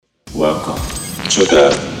Welcome to the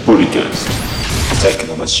podcast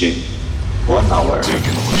Techno Machine 1 hour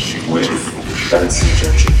with Dancing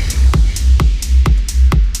Church.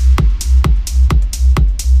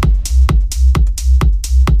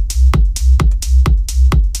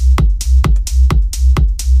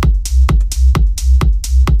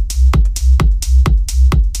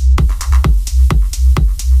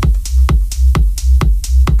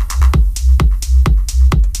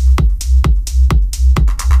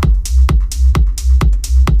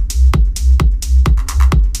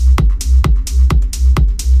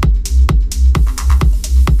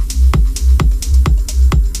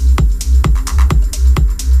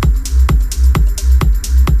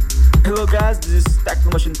 Hello guys, this is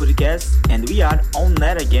Techno Machine Podcast and we are on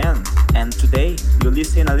net again. And today you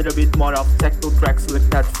listen a little bit more of techno tracks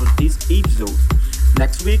selected for this episode.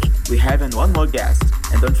 Next week we have one more guest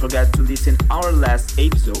and don't forget to listen our last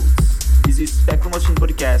episodes. This is Techno Machine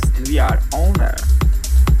Podcast and we are on air.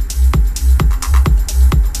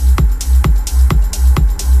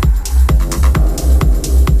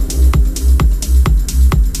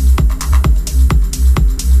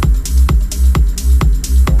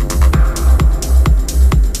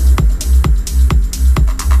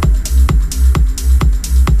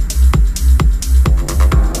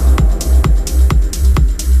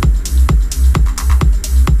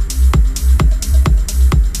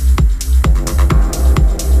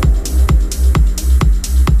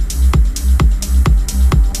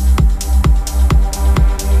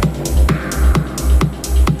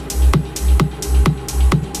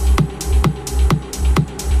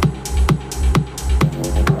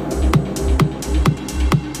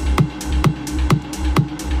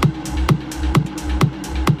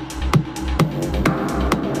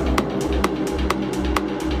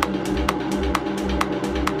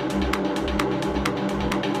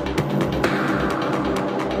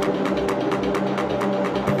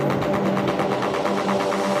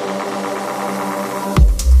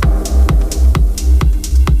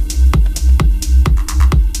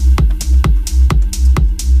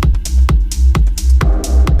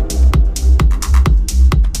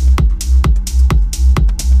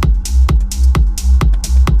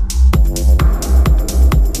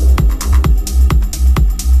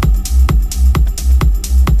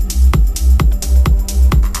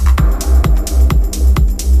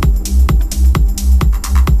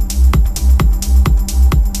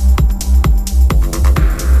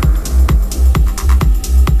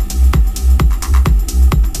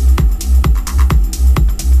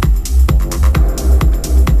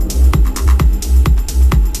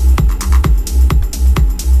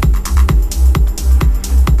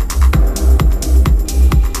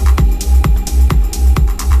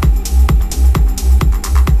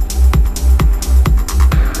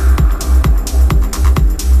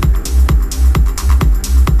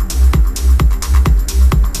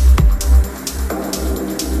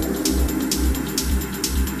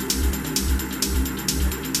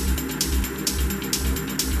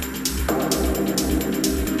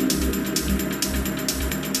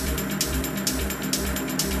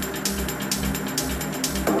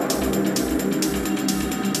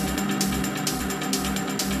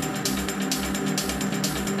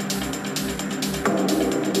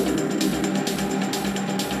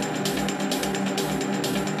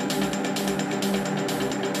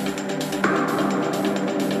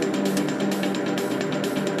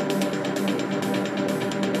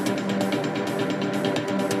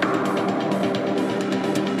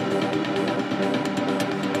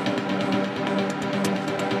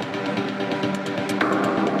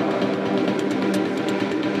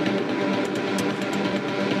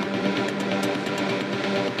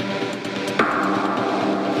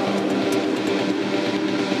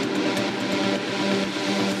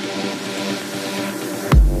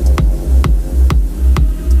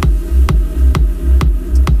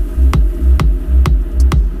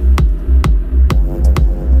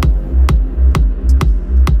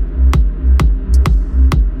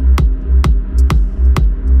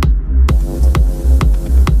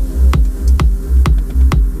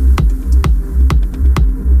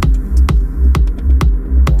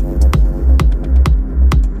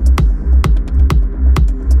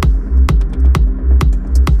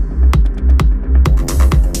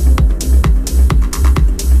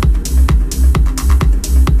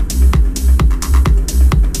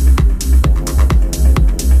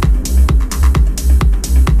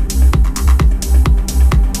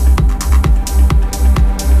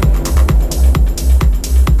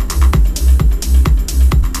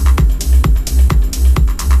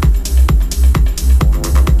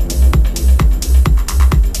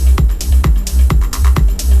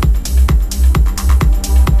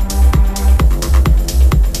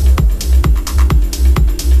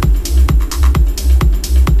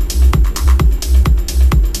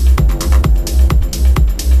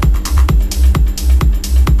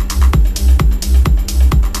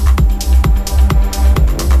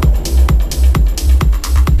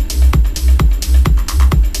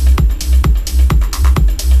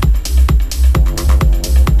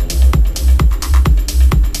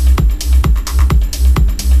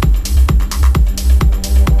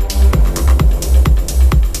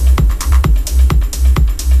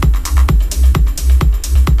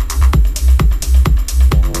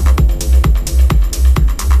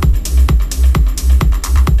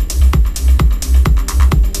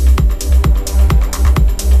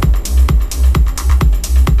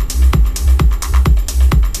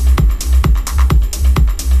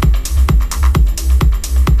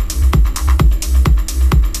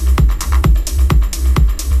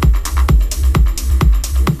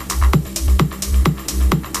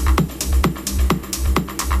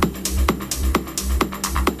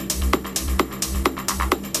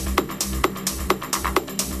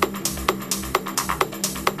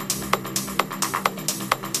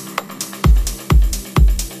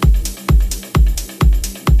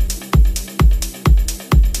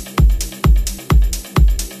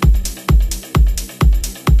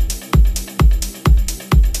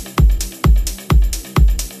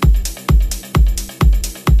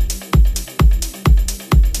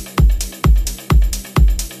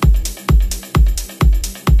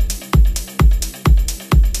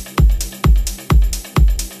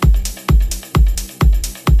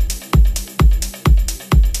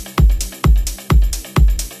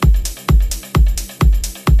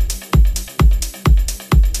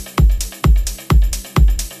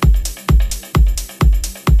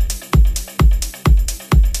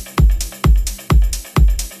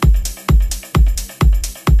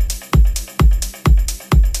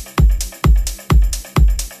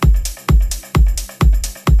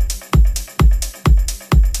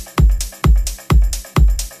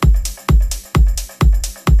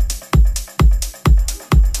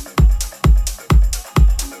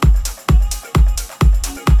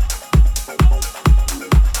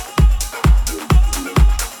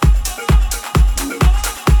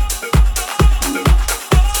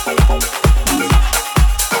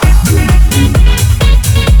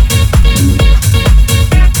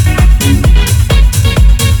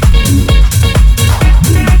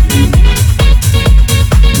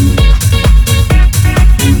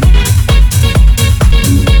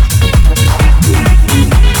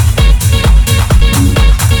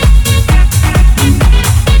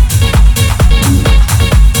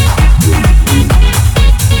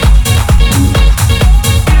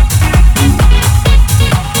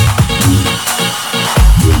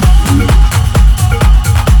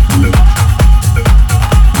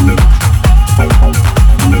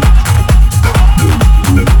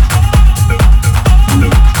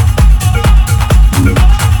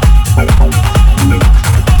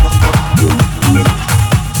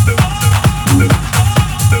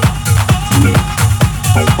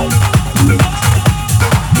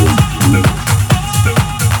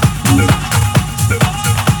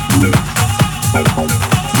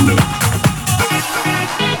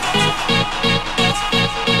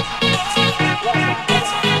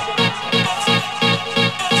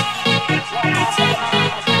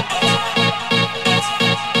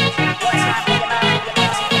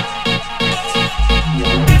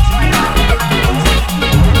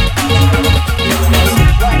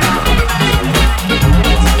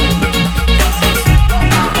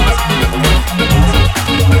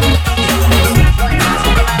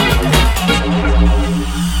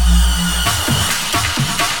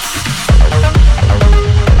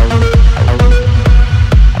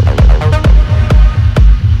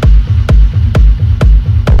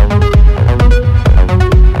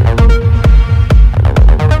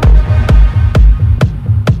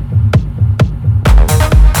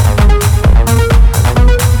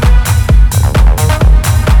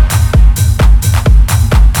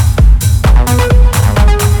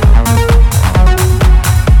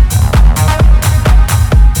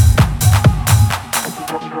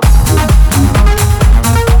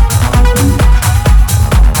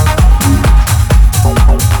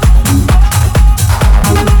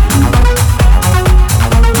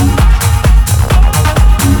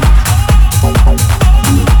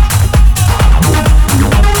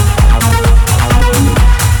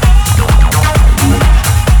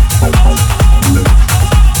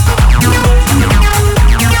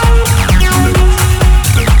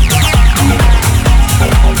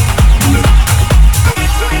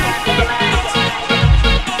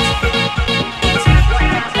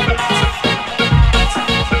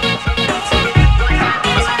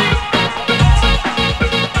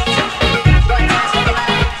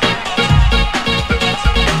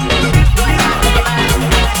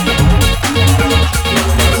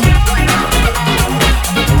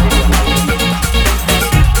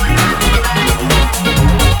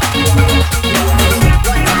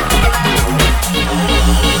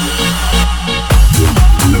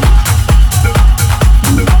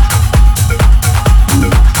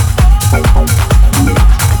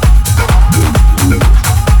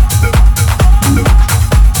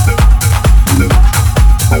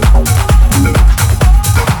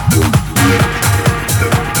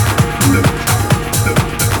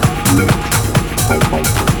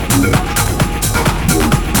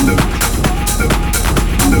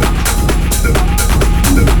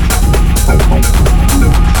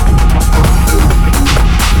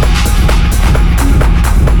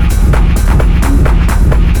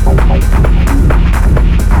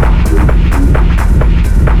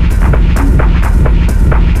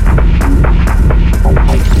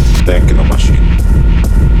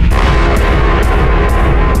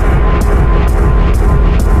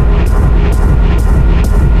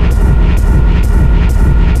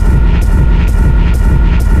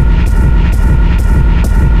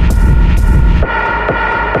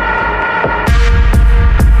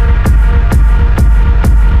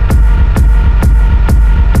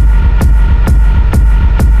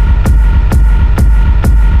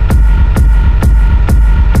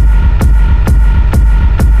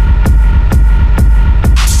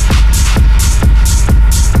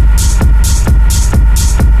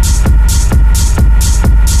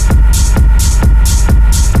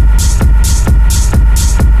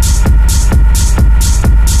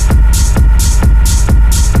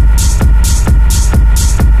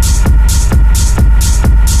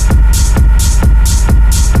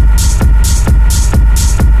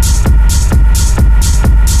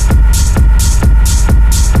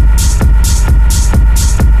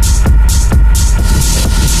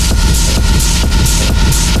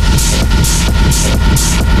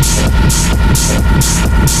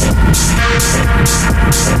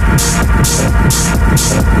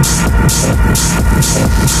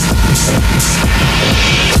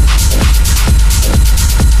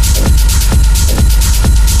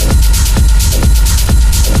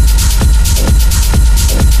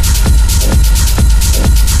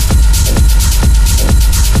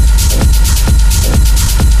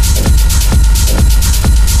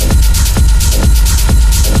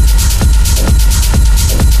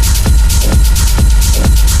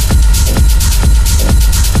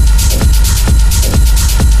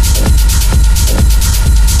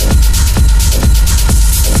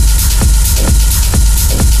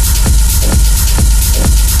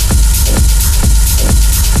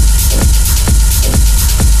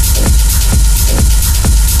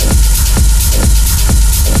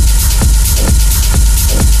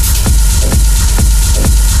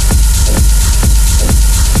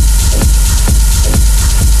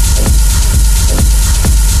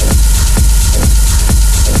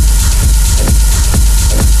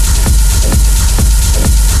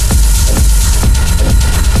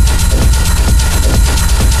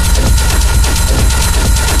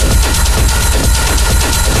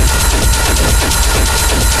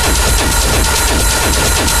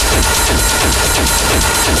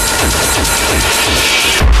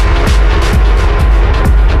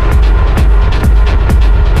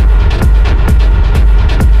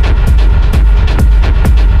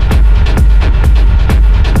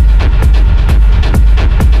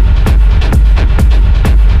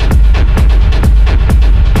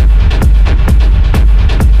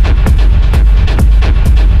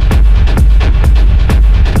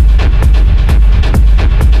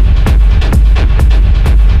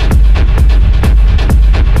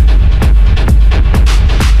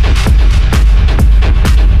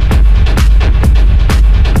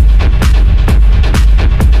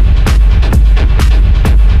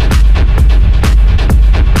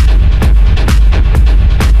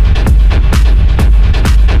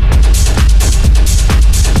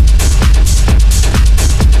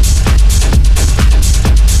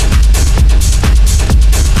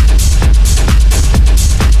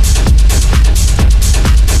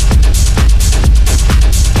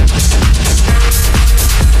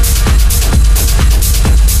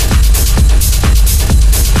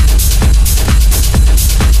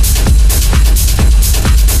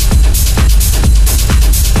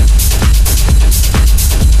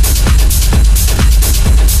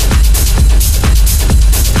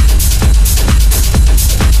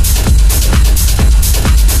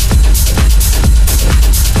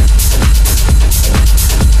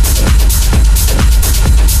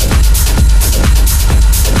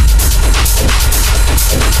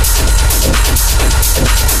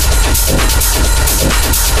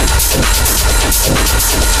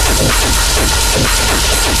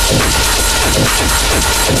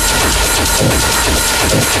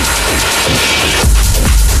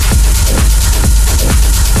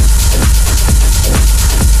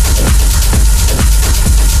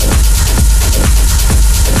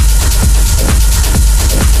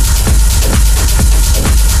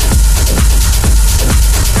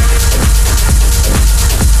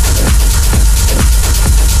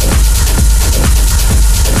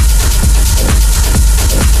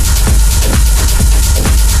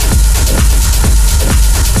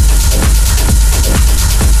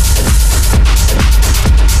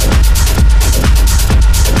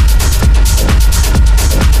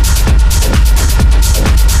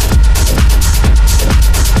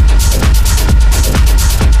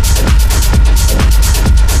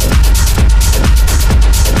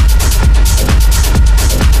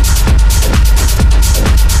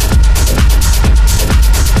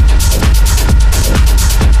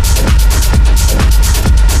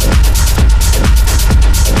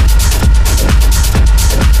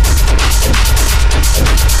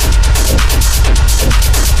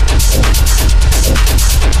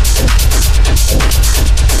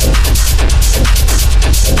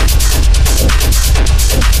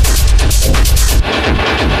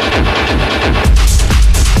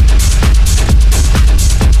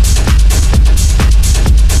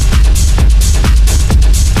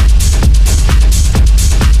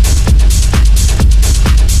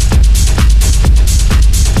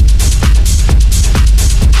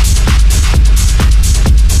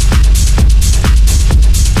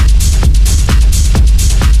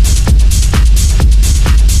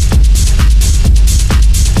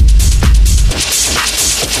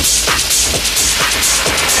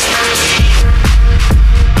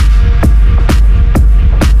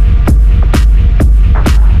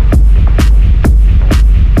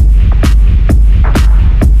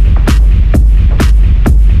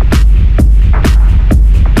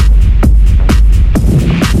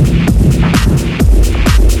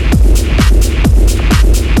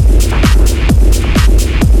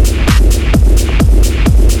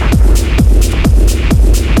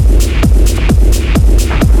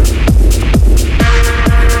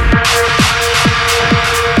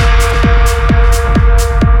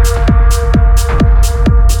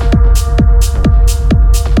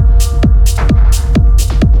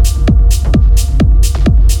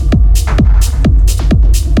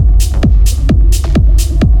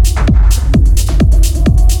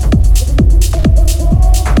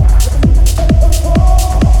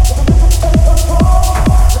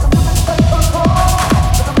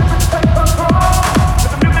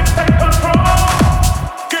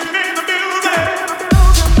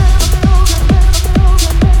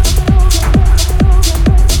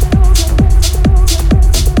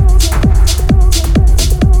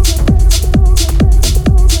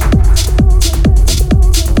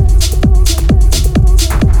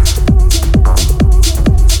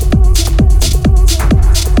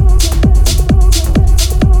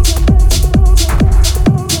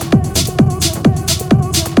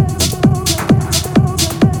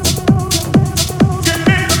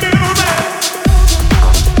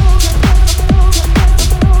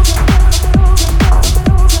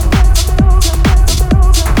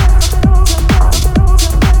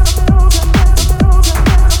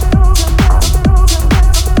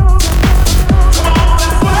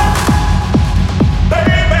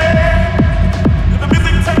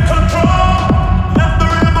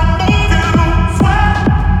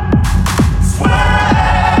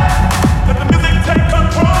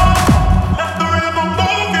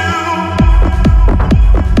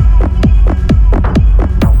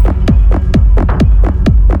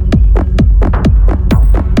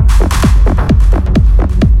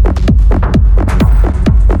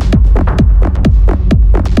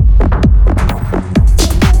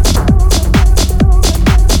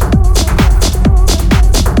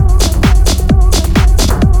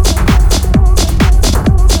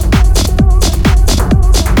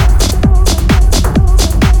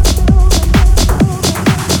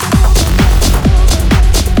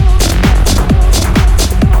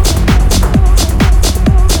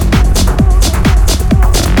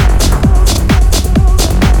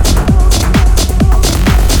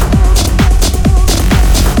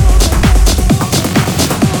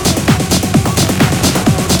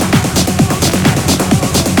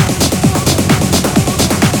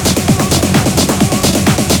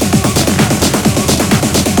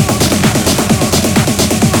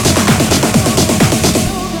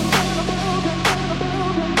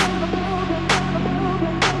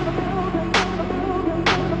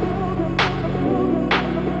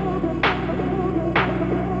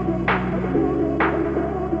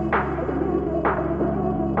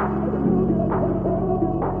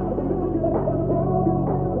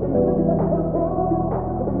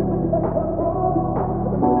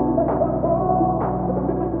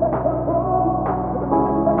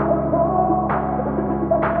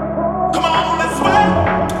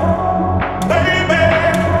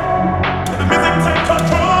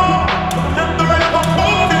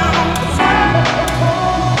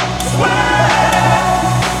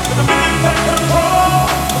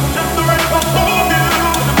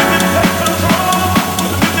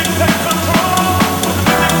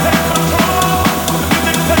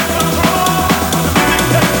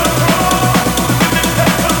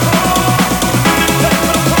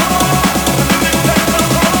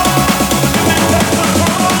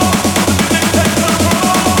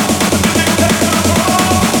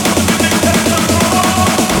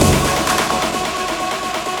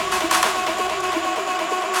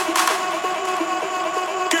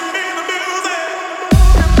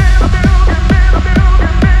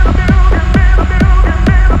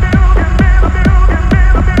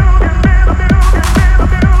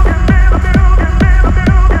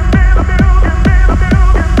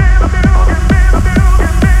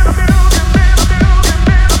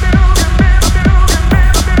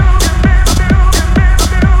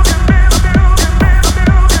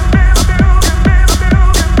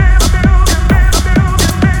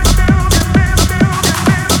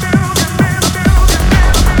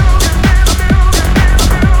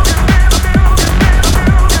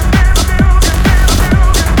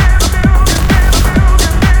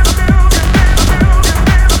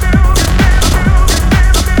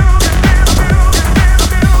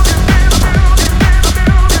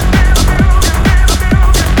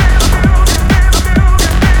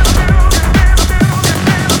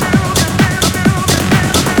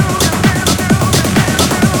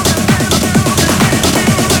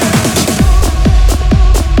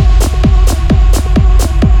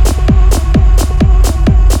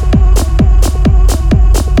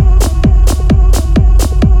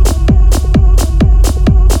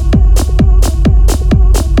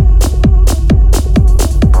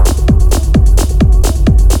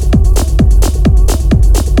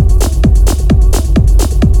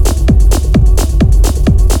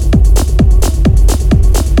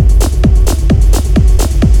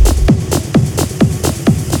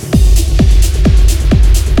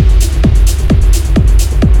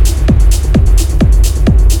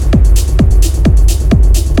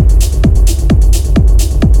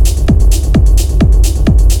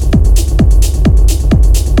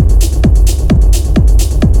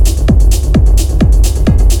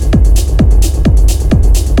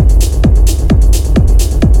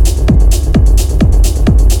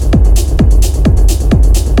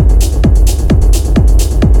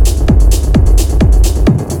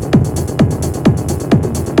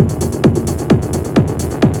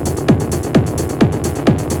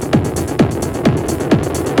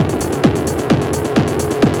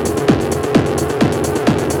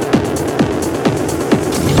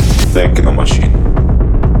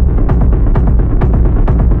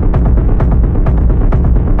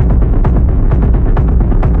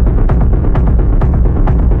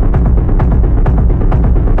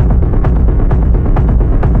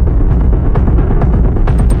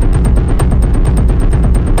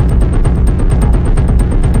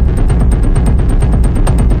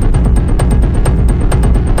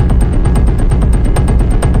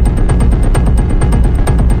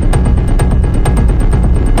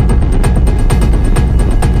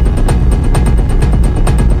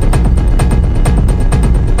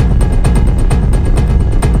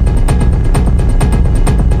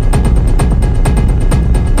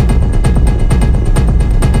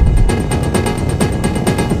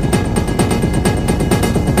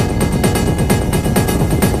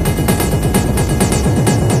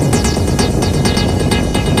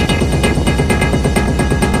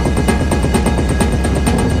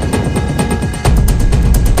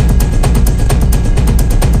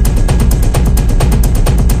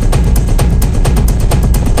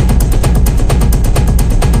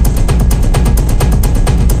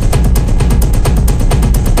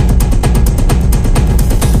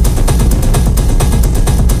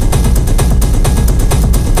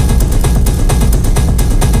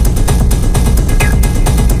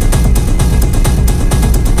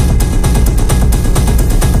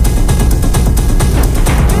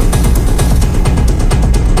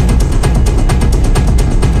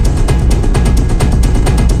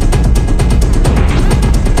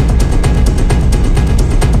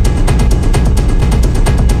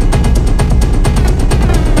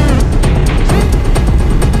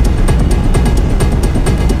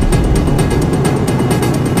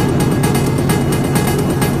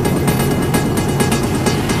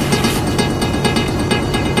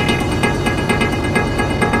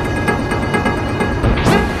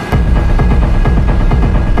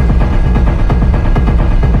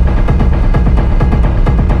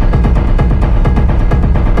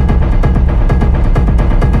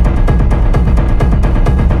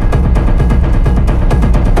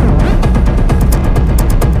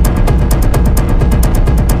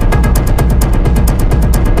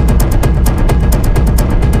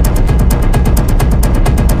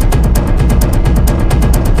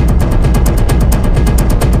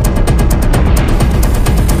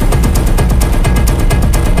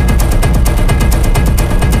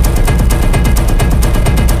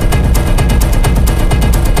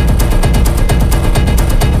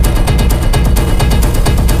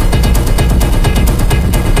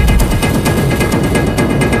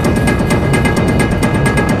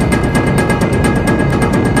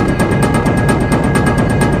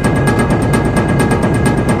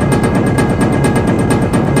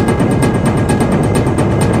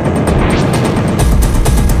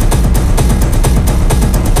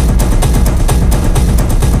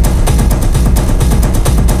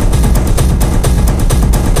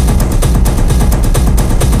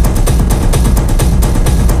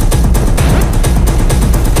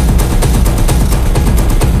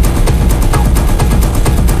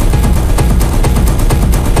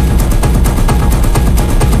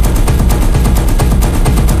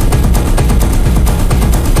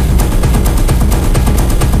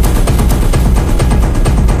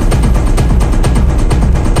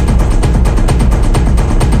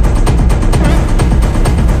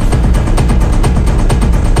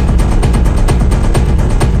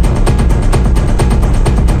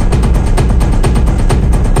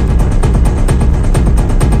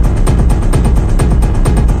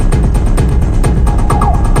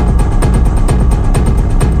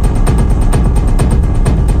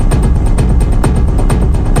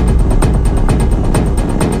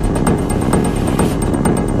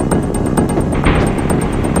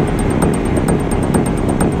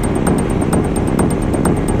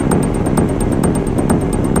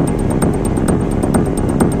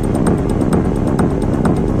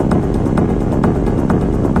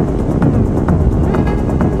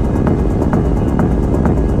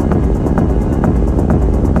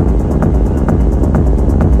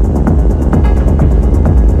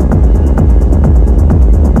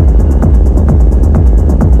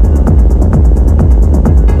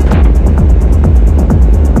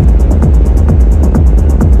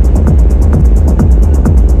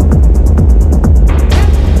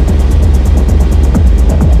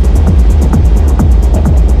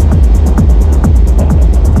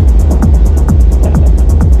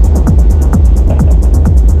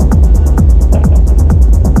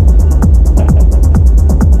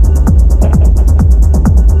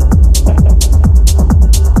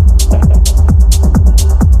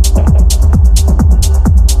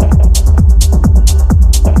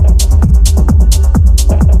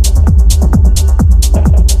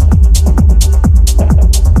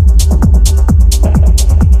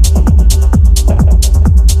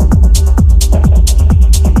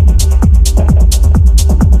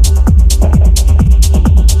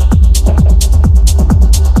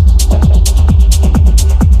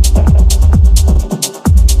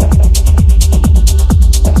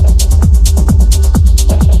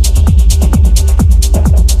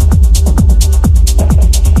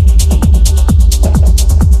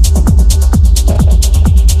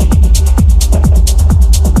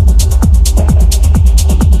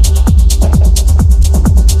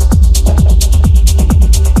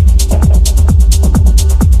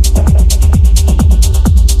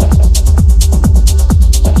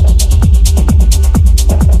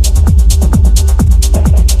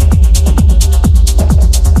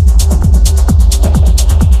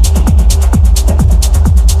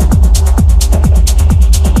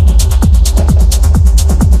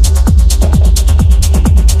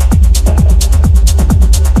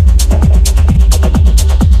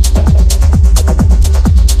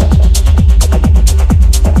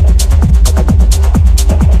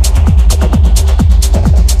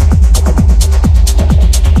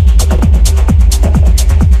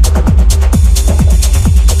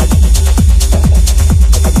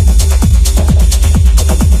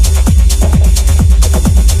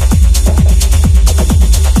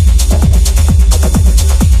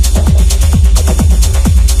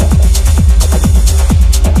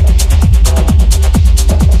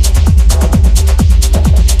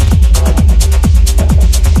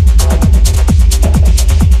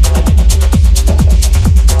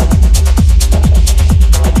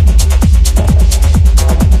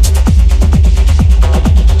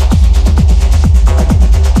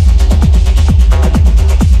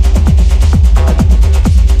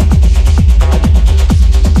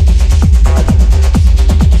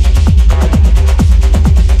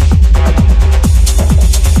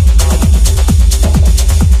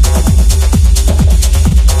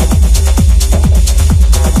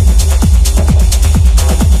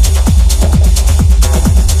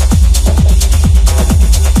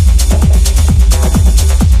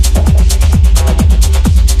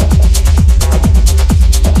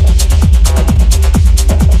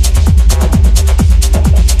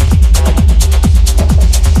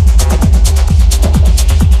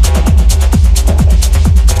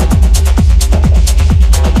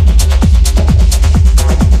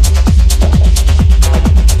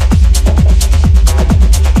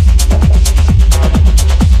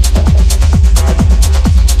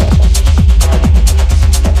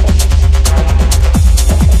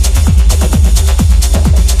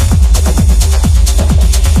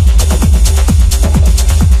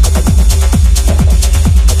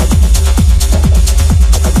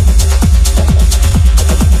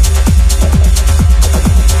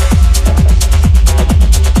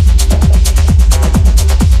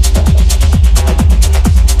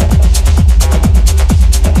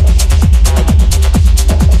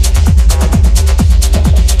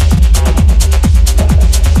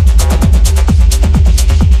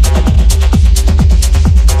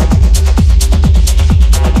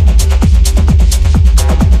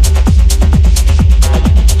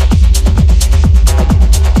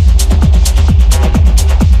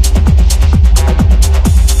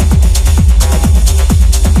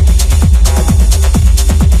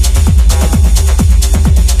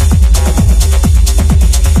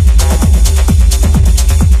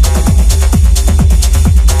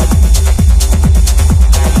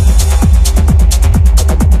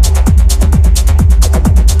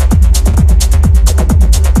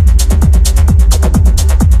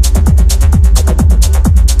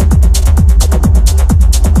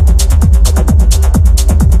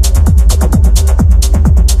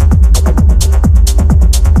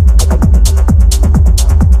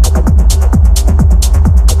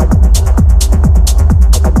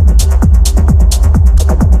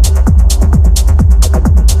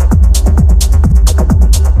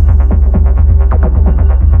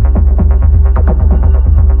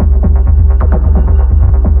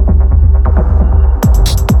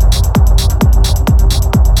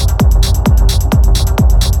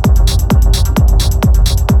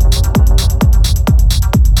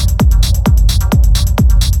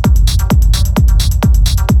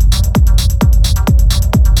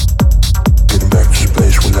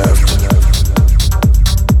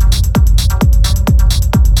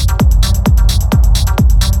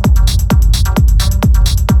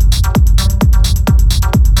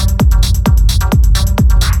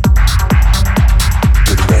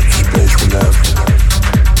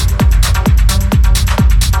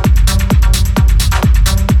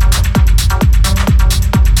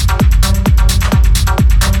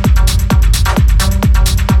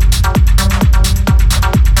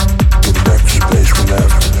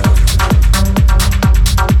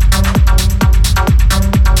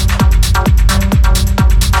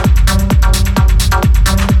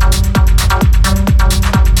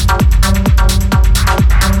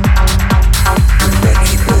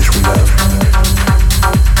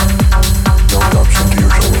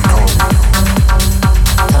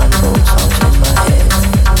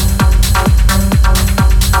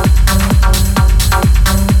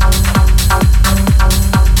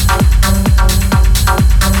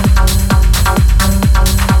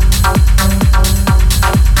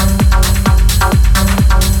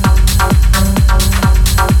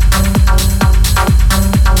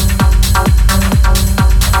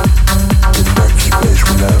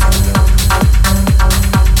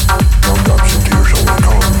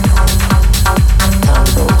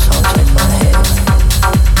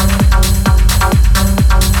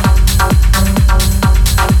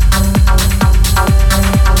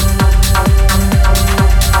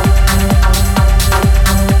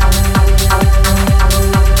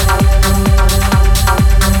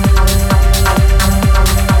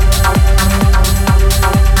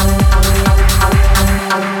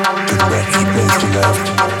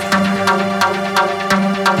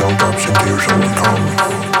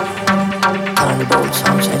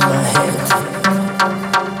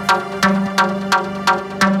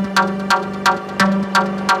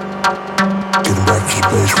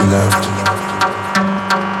 left.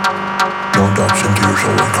 No doubts and tears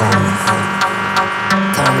only come.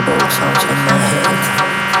 Thunderbolts sounds in my head.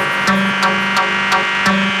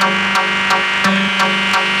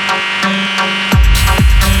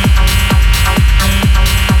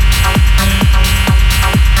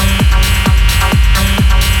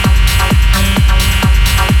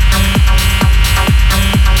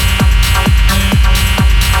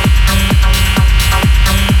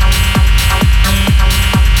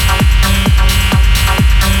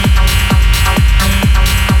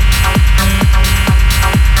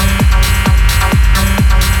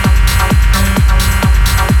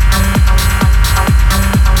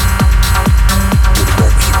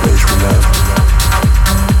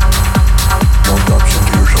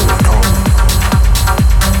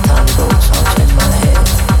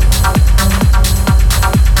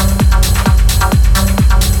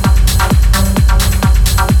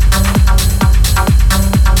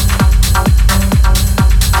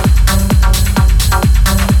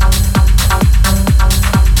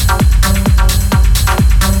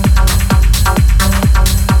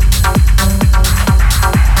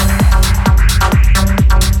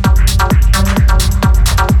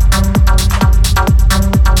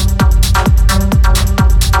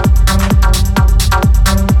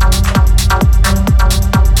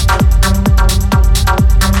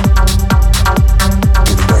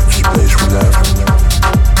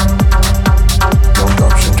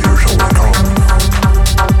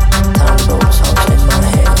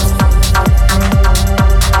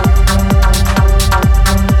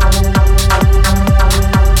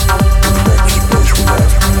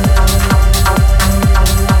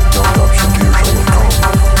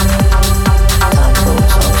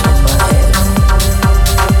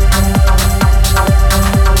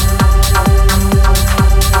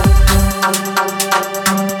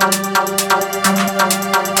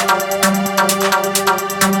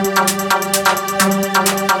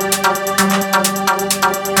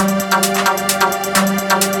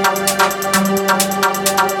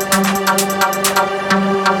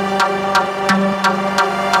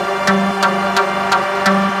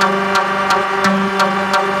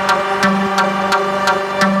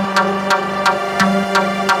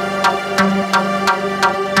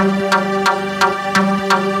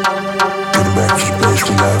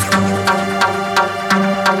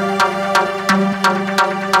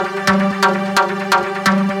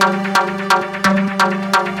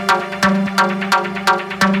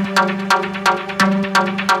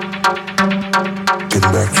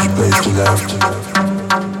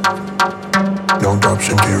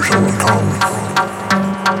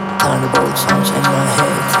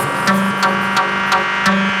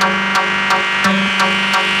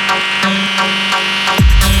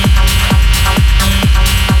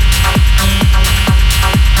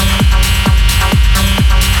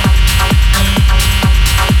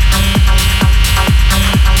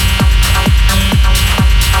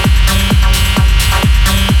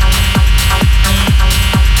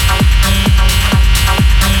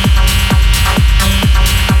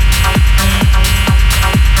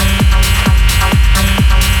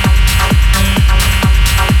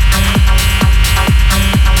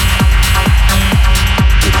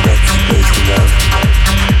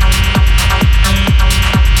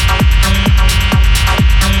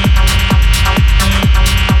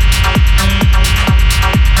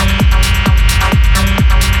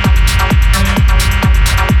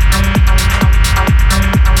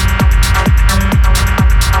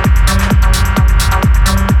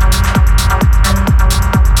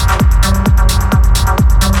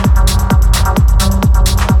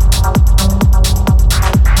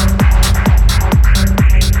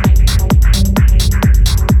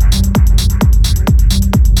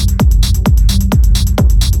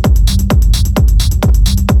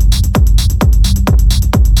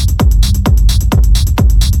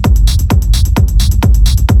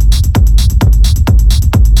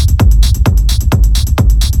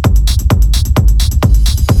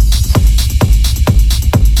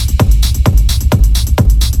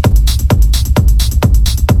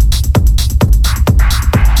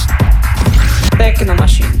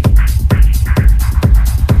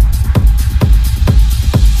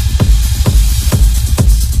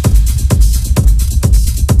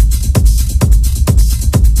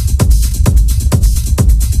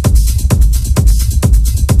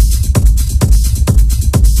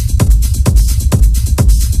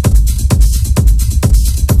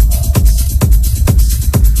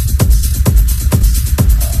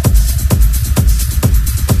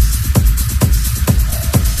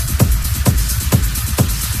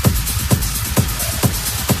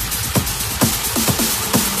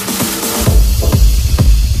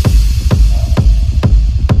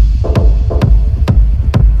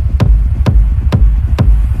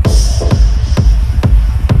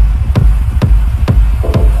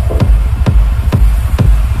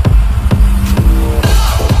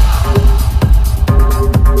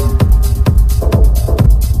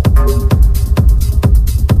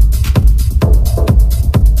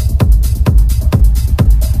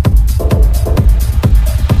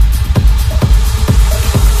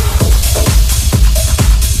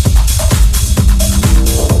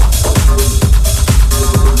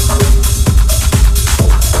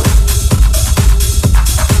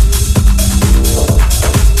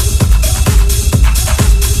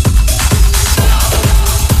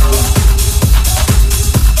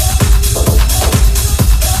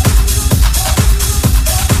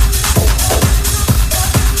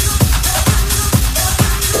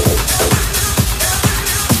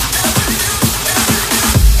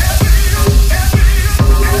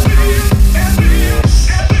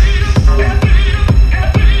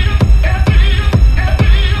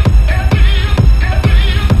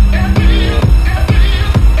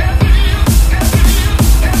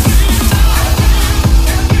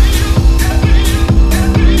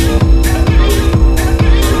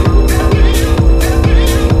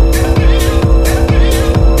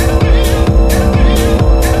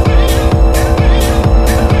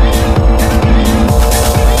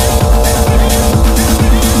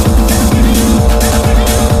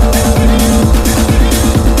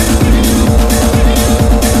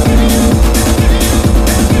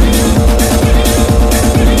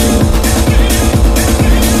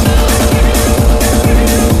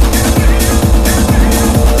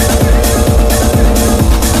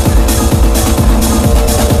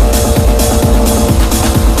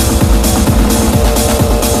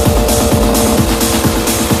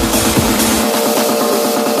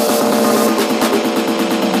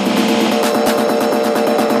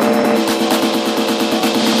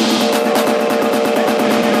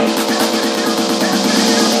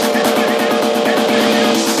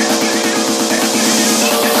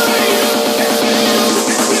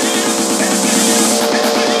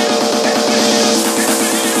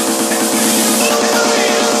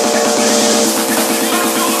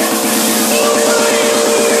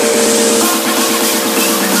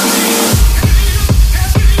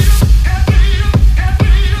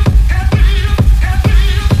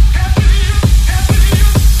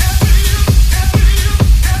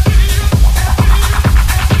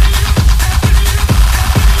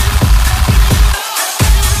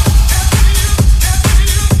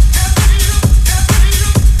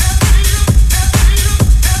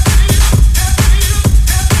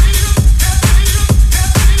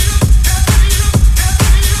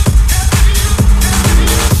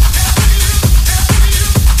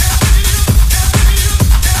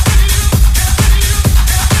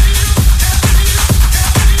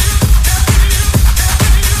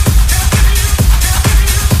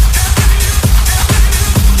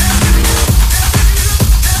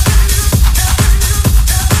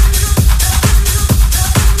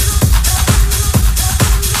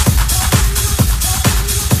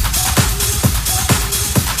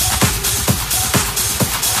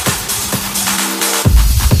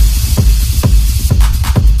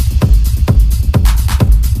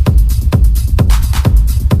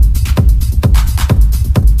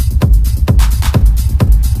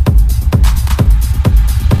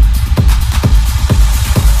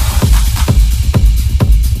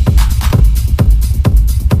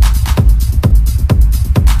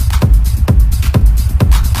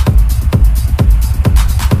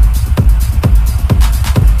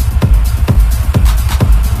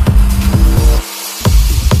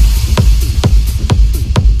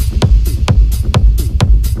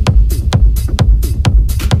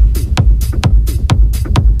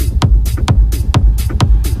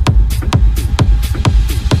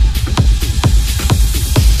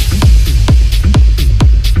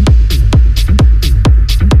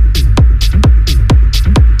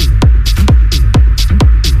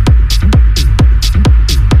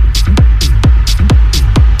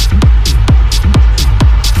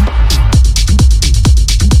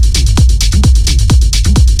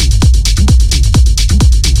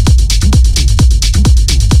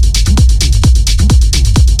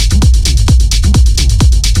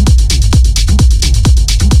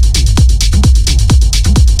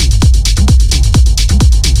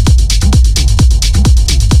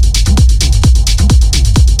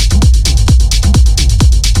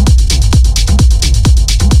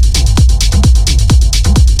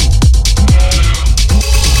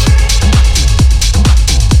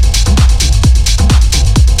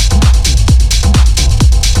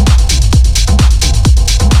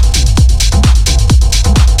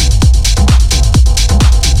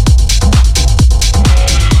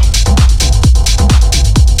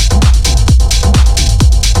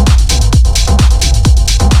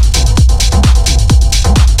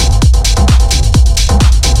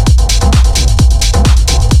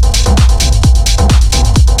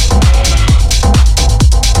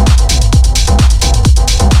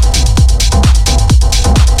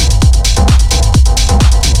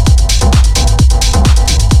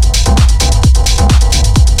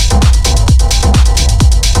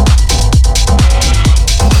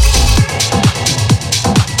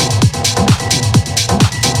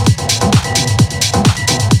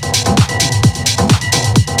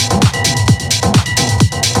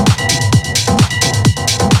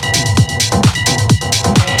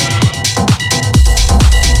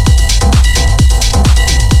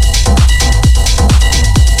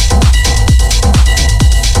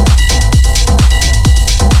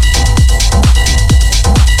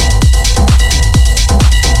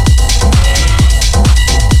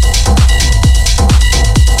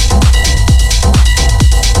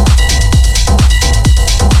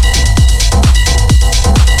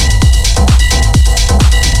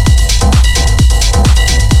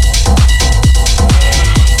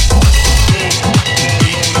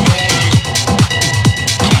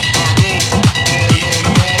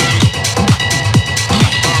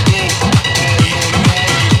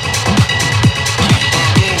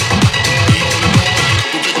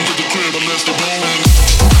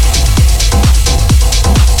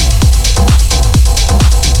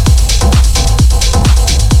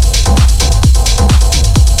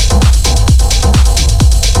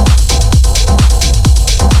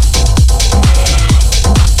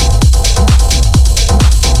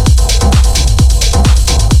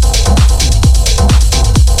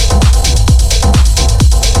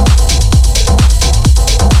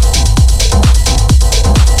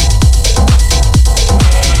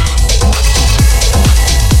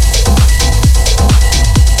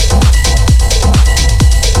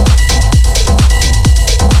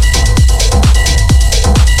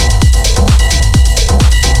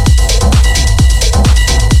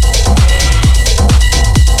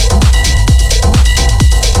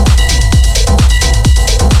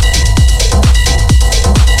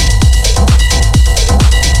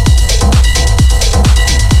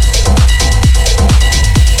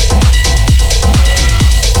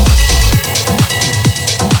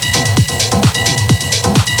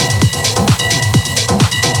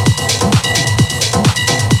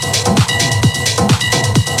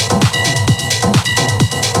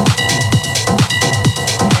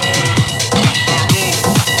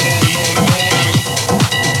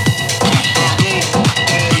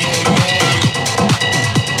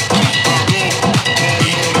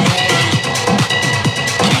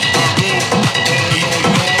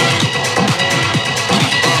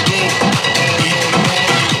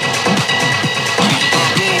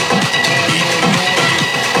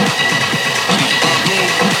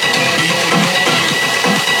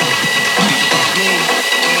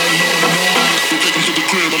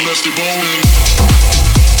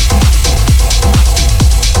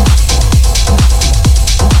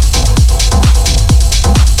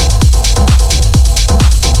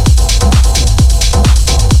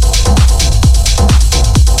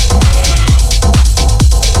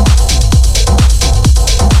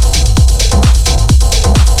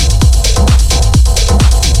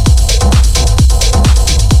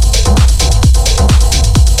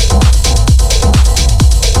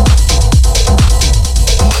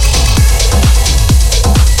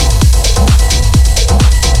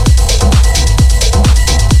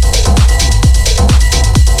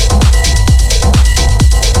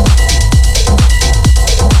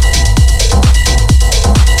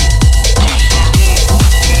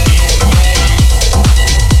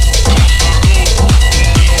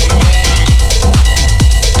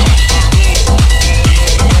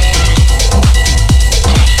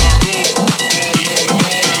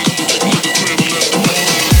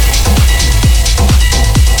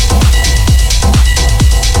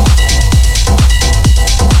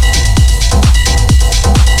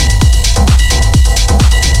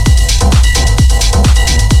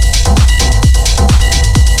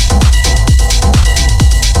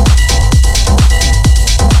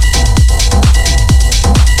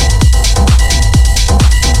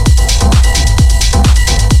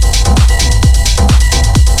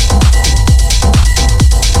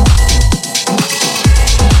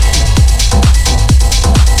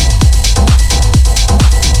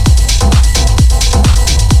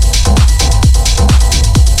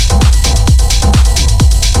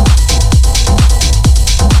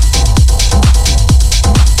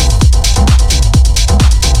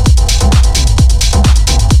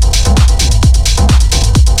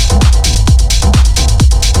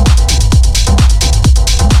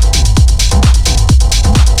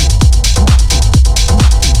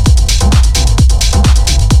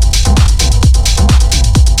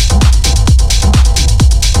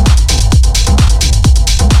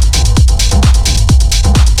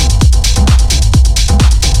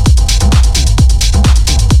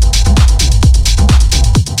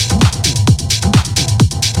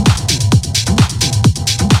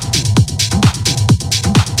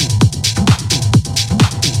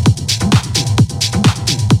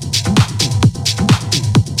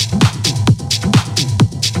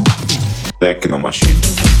 Techno Machine.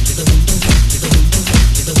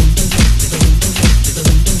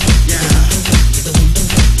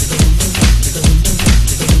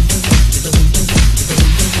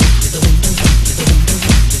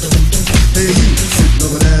 Hey, you sitting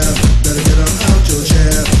over there, better get on out your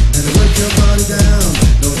chair and wake your body down.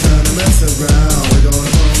 No time to mess around. We're gonna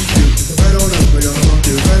funk you right on up. We're gonna funk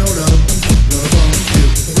you right on up. We're gonna funk you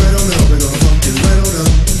right on up. We're gonna funk you right on up. We're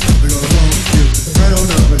gonna funk you right on up.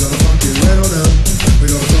 We're gonna funk you right on up. We're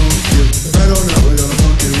gonna funk you right on up. We're gonna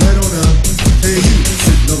funk you right on up. Hey, you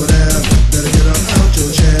sitting over there, better get on out your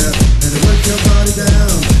chair and wake your body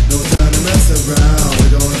down. No time to mess around.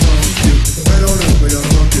 We're gonna funk you right on up. We're gonna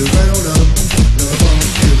funk you right on up. We're gonna funk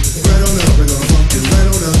you right on up. We're gonna funk you right on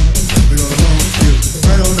up. We're gonna funk you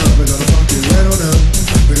right on up. We're gonna funk you right on up.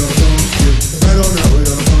 We're gonna funk you right on up. We're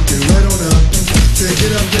gonna funk you right on up. Say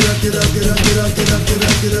get up, get up, get up, get up, get up, get up,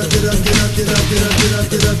 get up, get up, get up, get up, get up, get up, get up,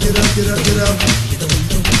 get up, get up, get up, get up. We're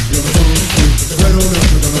gonna funk you right on up.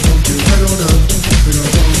 We're gonna funk you right on up. We're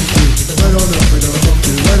gonna funk you right on up. We're gonna funk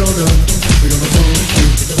you right on up. We're gonna funk you right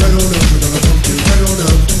on up. We're gonna funk you right on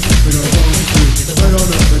up. We're gonna funk you right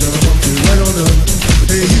on up. We're gonna funk you right on up.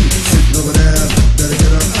 Hey, you sitting over there, better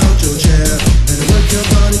get up out your chair and work your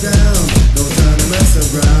body down. No time to mess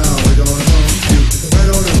around. We're gonna funk you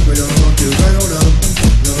right on up. We're gonna funk you right on up.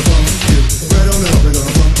 We're gonna funk you right on up. We're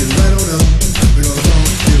gonna funk you right on up. We're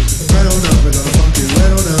gonna funk you right on up. We're gonna funk you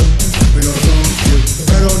right on up. We're gonna funk you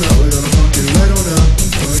right on up. We're gonna funk you right on up.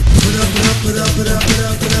 Put up, put up, put up, put up,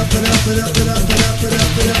 put up, put up, put up, put up, put up, put up,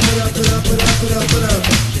 put up, put up, put up, put up, put up, put up, put up.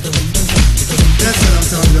 That's what I'm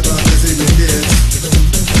talking about this evening, kids.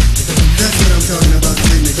 That's what I'm talking about this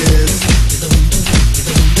evening, kids.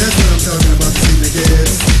 That's what I'm talking about this evening,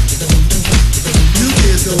 kids. You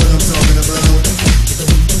kids know what I'm talking about.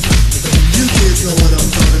 You kids know what I'm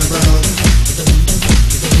talking about.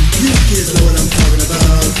 You kids know what I'm talking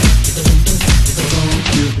about. Funk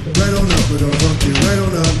you right on up. We're gonna funk you right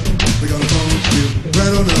on up. We're gonna funk you right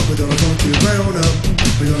on up. We're gonna funk you right on up.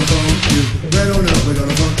 We're gonna funk you right on up. We're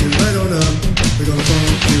gonna funk you right on up. We're gonna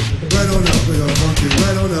funk you right on up. We're gonna funk you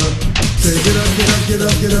right on up. Say get up, get up, get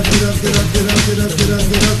up, get up, get up, get up, get up, get up, get up,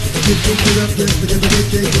 get up,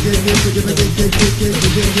 get up,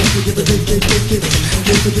 get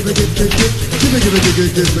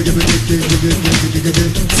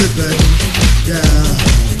sit back, yeah,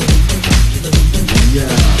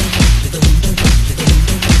 yeah.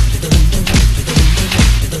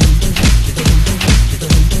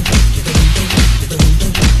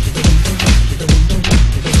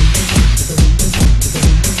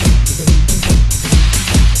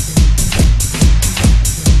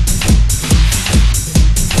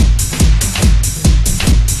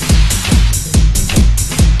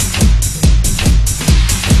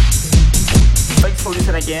 Thanks for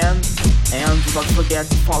listening again, and do not forget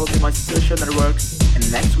to follow me on my social networks.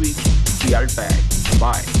 And next week we are back.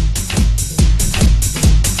 Bye.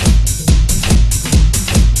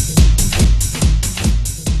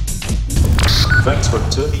 Thanks for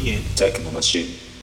tuning in Techno Machine.